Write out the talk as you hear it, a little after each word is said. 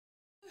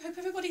Hope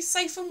everybody's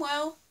safe and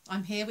well.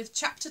 I'm here with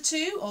Chapter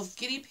 2 of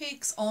Guinea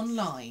Pigs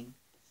Online.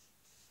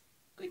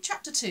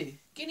 Chapter 2,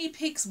 Guinea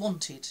Pigs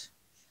Wanted.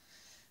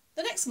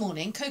 The next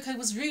morning, Coco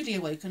was rudely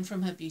awoken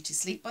from her beauty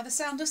sleep by the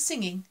sound of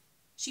singing.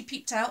 She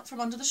peeped out from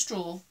under the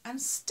straw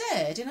and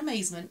stared in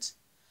amazement.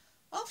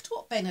 After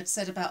what Ben had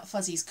said about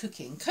Fuzzy's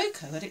cooking,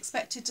 Coco had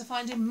expected to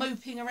find him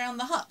moping around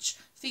the hutch,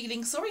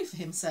 feeling sorry for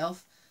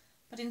himself.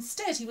 But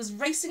instead he was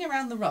racing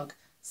around the rug,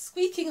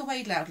 squeaking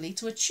away loudly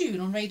to a tune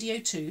on Radio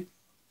 2,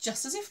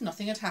 just as if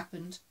nothing had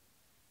happened.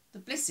 The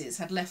Blisses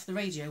had left the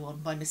radio on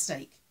by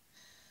mistake.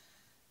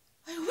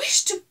 "I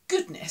wish to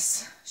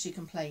goodness," she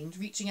complained,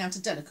 reaching out a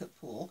delicate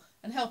paw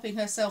and helping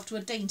herself to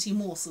a dainty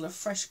morsel of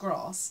fresh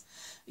grass,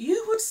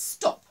 "you would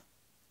stop.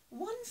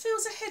 One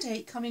feels a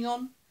headache coming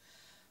on."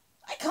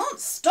 "I can't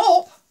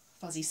stop,"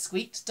 Fuzzy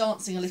squeaked,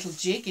 dancing a little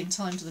jig in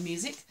time to the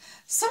music.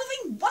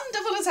 "Something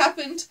wonderful has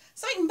happened.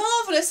 Something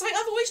marvellous, something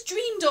I've always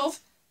dreamed of."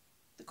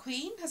 "The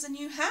Queen has a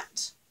new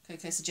hat?"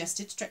 Coco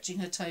suggested, stretching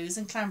her toes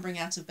and clambering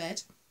out of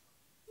bed.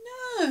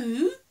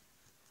 "No,"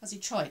 Fuzzy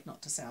tried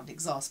not to sound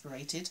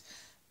exasperated.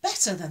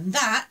 "Better than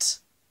that."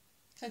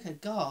 Coco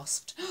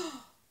gasped.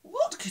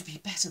 What could be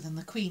better than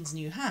the Queen's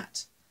new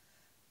hat?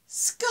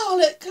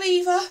 "Scarlet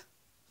Cleaver!"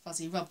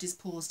 Fuzzy rubbed his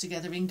paws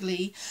together in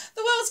glee.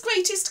 "The world's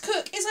greatest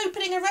cook is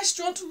opening a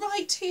restaurant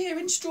right here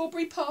in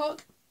Strawberry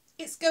Park.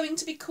 It's going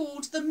to be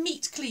called the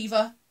Meat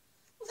Cleaver."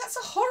 "Well, that's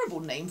a horrible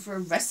name for a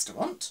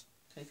restaurant,"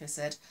 Coco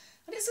said.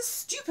 "And it's a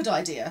stupid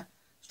idea.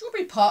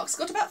 Strawberry Park's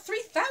got about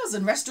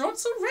 3,000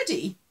 restaurants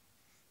already."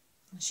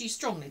 She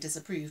strongly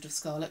disapproved of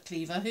Scarlet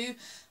Cleaver, who,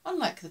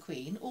 unlike the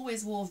Queen,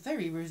 always wore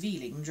very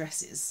revealing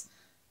dresses.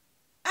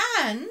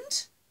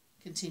 "And,"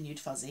 continued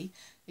Fuzzy,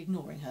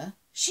 ignoring her,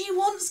 "she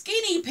wants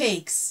guinea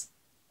pigs."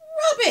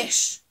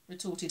 "Rubbish!"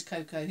 retorted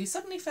Coco, who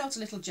suddenly felt a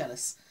little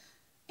jealous.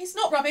 "It's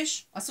not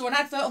rubbish. I saw an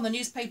advert on the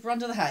newspaper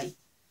under the hay."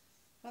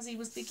 Fuzzy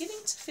was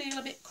beginning to feel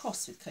a bit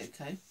cross with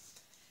Coco.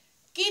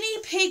 "Guinea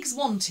pigs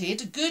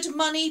wanted, good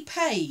money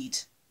paid.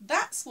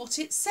 That's what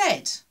it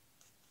said."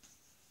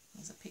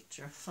 There's a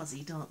picture of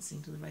Fuzzy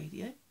dancing to the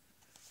radio.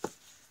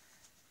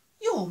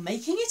 "You're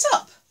making it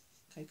up,"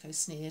 Coco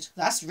sneered.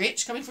 "That's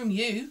rich coming from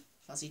you,"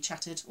 Fuzzy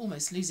chattered,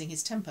 almost losing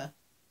his temper.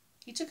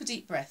 He took a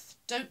deep breath.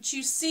 "Don't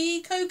you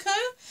see,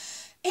 Coco?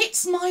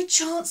 It's my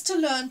chance to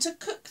learn to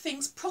cook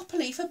things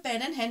properly for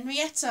Ben and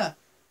Henrietta.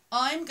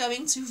 I'm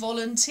going to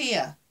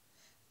volunteer."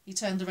 He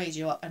turned the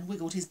radio up and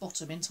wiggled his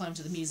bottom in time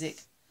to the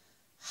music.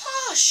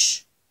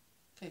 "Hush!"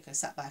 Coco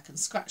sat back and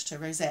scratched her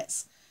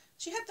rosettes.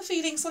 She had the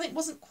feeling something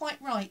wasn't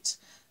quite right.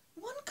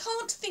 One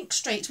can't think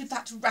straight with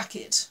that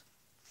racket.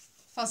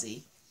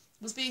 Fuzzy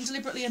was being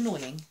deliberately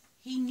annoying.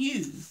 He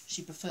knew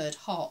she preferred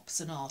harp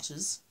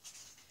sonatas.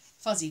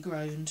 Fuzzy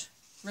groaned.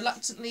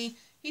 Reluctantly,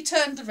 he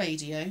turned the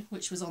radio,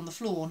 which was on the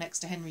floor next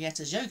to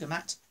Henrietta's yoga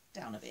mat,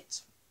 down a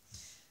bit,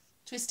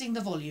 twisting the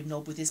volume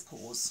knob with his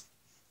paws.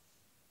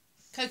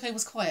 Coco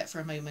was quiet for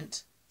a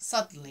moment.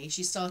 Suddenly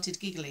she started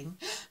giggling.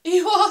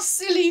 "You are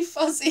silly,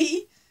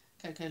 Fuzzy,"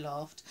 Coco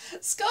laughed.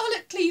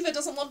 "Scarlet Cleaver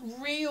doesn't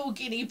want real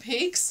guinea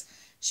pigs.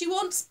 She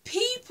wants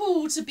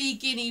people to be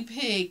guinea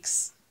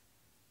pigs."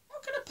 "How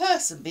can a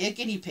person be a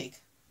guinea pig?"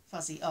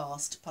 Fuzzy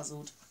asked,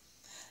 puzzled.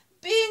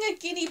 "Being a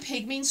guinea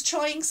pig means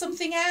trying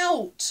something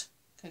out."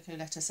 Coco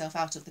let herself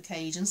out of the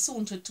cage and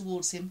sauntered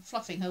towards him,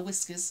 fluffing her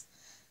whiskers.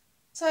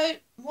 "So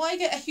why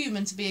get a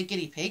human to be a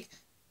guinea pig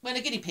when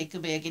a guinea pig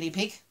can be a guinea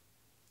pig?"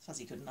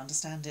 Fuzzy couldn't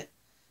understand it.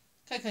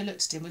 Coco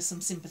looked at him with some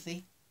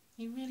sympathy.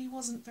 He really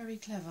wasn't very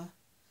clever.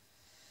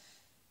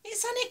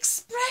 "It's an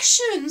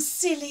expression,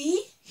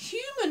 silly.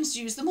 Humans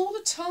use them all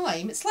the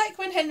time. It's like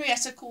when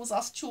Henrietta calls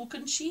us chalk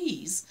and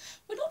cheese.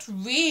 We're not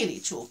really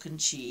chalk and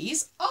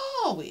cheese,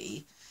 are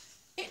we?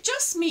 It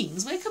just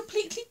means we're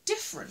completely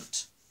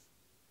different."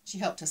 She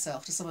helped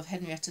herself to some of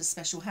Henrietta's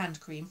special hand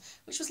cream,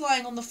 which was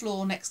lying on the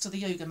floor next to the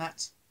yoga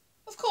mat.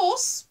 "Of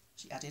course,"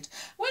 she added,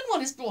 "when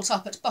one is brought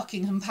up at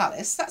Buckingham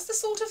Palace, that's the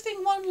sort of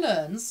thing one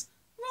learns.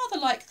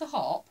 Rather like the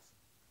harp."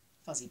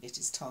 Fuzzy bit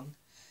his tongue.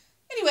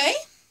 "Anyway,"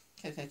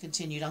 Coco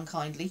continued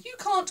unkindly, "you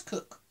can't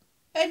cook.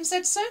 Ben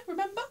said so,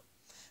 remember?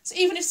 So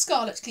even if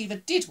Scarlet Cleaver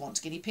did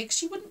want guinea pigs,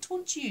 she wouldn't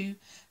want you.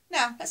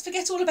 Now, let's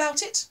forget all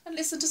about it and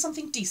listen to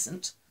something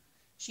decent."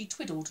 She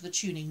twiddled the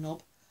tuning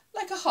knob,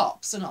 like a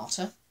harp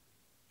sonata.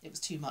 It was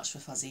too much for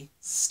Fuzzy.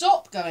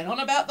 "Stop going on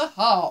about the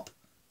harp,"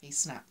 he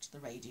snapped the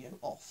radio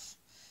off.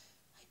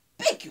 "I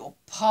beg your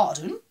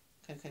pardon,"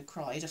 Coco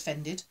cried,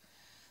 offended.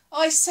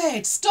 "I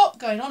said stop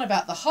going on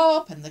about the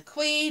harp and the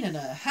Queen and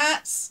her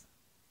hats."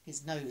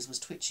 His nose was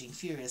twitching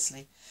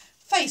furiously.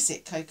 "Face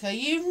it, Coco,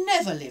 you've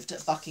never lived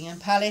at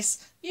Buckingham Palace.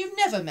 You've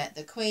never met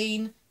the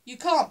Queen. You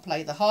can't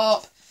play the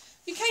harp.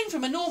 You came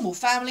from a normal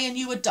family and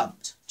you were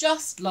dumped,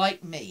 just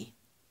like me."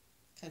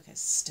 Coco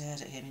stared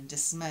at him in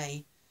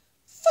dismay.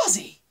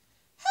 "Fuzzy,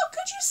 how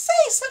could you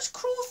say such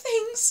cruel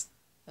things?"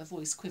 Her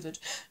voice quivered.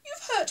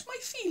 "You've hurt my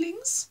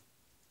feelings."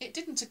 It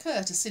didn't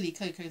occur to silly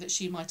Coco that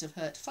she might have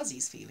hurt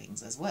Fuzzy's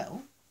feelings as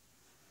well.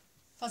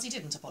 Fuzzy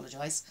didn't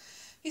apologise.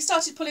 He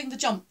started pulling the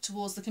jump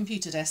towards the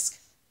computer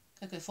desk.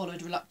 Coco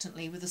followed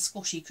reluctantly with a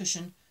squashy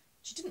cushion.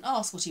 She didn't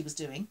ask what he was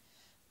doing.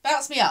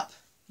 "Bounce me up,"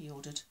 he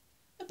ordered.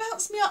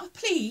 "Bounce me up,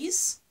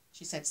 please,"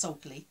 she said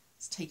sulkily,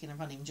 taking a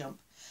running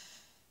jump.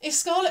 "If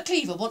Scarlet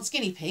Cleaver wants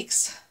guinea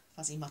pigs,"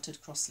 Fuzzy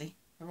muttered crossly,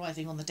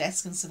 arriving on the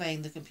desk and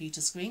surveying the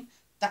computer screen,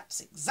 "that's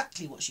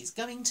exactly what she's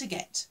going to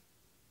get."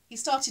 He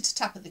started to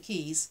tap at the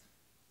keys.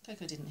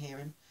 Coco didn't hear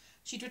him.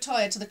 She'd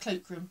retired to the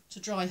cloakroom to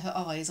dry her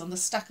eyes on the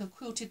stack of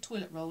quilted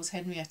toilet rolls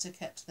Henrietta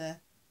kept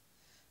there.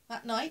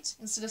 That night,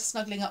 instead of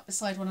snuggling up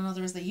beside one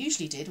another as they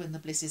usually did when the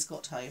Blisses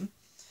got home,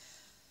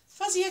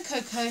 Fuzzy and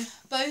Coco,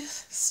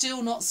 both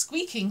still not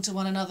squeaking to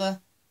one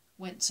another,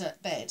 went to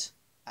bed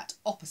at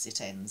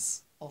opposite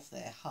ends of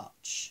their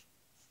hutch.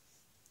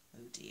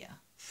 Oh dear.